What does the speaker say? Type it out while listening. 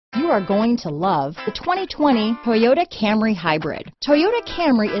are going to love the 2020 Toyota Camry Hybrid. Toyota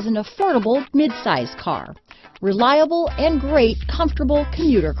Camry is an affordable mid-size car. Reliable and great comfortable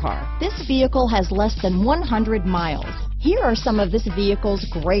commuter car. This vehicle has less than 100 miles. Here are some of this vehicle's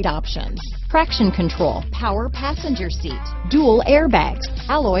great options: traction control, power passenger seat, dual airbags,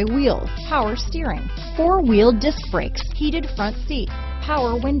 alloy wheels, power steering, four-wheel disc brakes, heated front seats,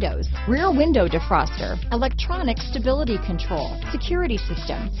 power windows, rear window defroster, electronic stability control, security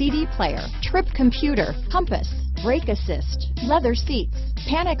system, CD player, trip computer, compass, brake assist, leather seats,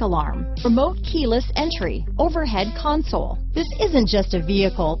 panic alarm, remote keyless entry, overhead console. This isn't just a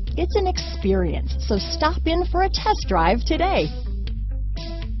vehicle, it's an experience. So stop in for a test drive today.